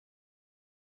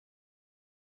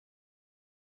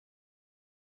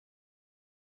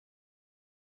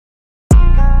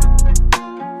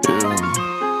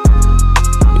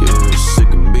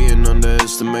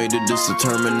estimated. This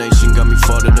determination got me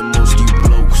farther than most of you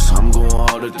blokes. I'm going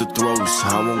hard at the throats.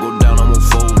 I won't go down, I won't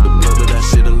fold. The blood of that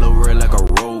shit a little red like a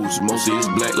rose. Mostly it's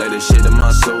black like the shit in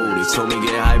my soul. They told me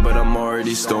get high, but I'm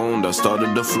already stoned. I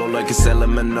started to flow like it's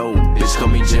LMNO. Bitch call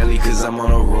me jelly cause I'm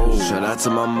on a roll. Shout out to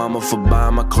my mama for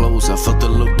buying my clothes. I felt a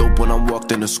little dope when I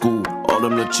walked into school. All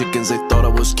them little chickens, they thought I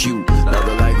was cute. Now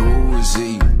they're like, who is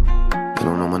he? They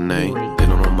don't know my name, they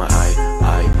don't know my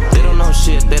They don't know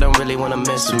shit, they don't really wanna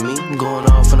mess with me. I'm going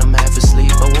off when I'm half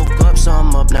asleep. I woke up, so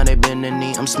I'm up, now they bend the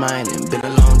knee. I'm smiling, been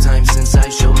a long time since I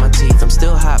showed my teeth. I'm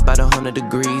still hot by the 100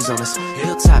 degrees on this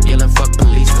hilltop, yelling fuck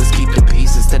police, let's keep the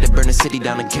peace. Instead of burn the city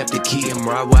down and kept the key. I'm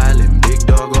ride wildin', big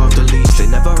dog off the leash. They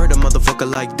never heard a motherfucker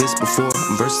like this before.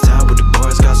 I'm versatile with the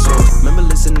bars, got soul. Remember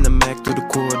listening to Mac through the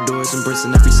corridors,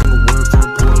 embracing every single word for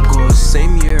important cause.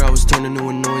 Same year I was turning to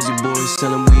a noisy boy,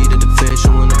 selling weed at the fair,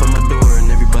 showing up at my door,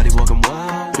 and everybody walking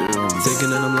wild.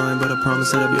 Thinking that I'm lying, but I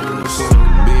promise that I'll be on the floor.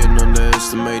 Being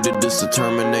underestimated, this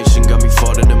determination got me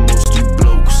farther than most of you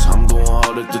blokes. I'm going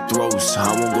hard at the throats.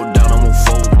 I won't go down, I won't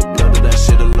fold. The blood of that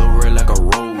shit a little red like a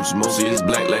rose. Mostly it's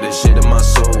black like that shit in my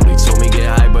soul. They told me get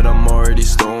high, but I'm already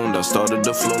stoned. I started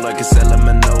to flow like it's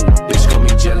LMNO. Bitch call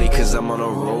me jelly cause I'm on a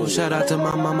roll. Shout out to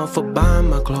my mama for buying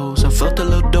my clothes. I felt a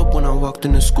little dope when I walked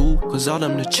into school. Cause all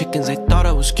them the chickens, they thought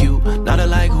I was cute. Now they're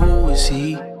like, who is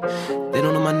he? They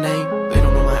don't know my name, they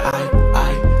don't know my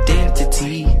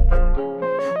identity.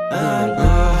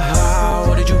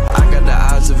 What did you? I got the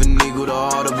eyes of an eagle, the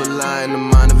heart of a lion, the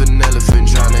mind of an elephant.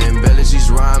 Trying to embellish these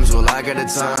rhymes, well I got the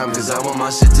time. Cause I want my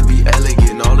shit to be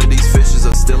elegant. All of these fishes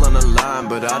are still on the line,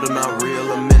 but I do not reel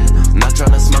them in. Not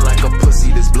trying to smell like a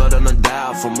pussy, there's blood on the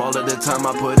dial from all of the time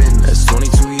I put in. That's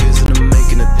 22 years in the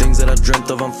making, the things that I dreamt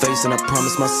of I'm facing. I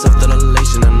promised myself that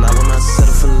elation, and I will not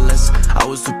settle for less. I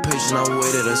was too patient, I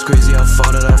waited, that's crazy how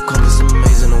far that I've come, it's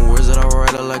amazing. The words that I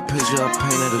write are like pictures I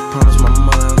painted. I promised my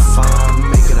mother and father I'd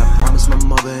make it. I promised my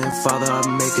mother and father I'd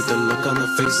make it. The look on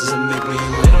their faces and make me.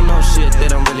 They don't know shit,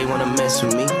 they don't really wanna mess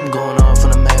with me. I'm going off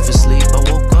when I'm half asleep. I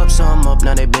woke up, so I'm up,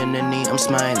 now they bend the knee. I'm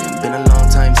smiling, been a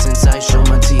long time since I showed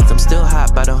my teeth. I'm still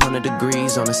hot by the 100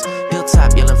 degrees on this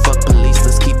hilltop, yelling fuck police,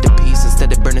 let's keep the peace. Instead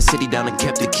they burn the city down and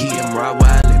kept the key. I'm ride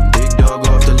wildin', big dog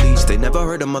off the leash. They never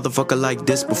heard a motherfucker like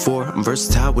this before. I'm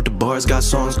versatile with the bars, got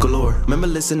songs galore. Remember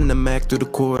listening to Mac through the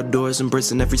corridors,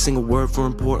 embracing every single word for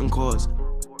important cause.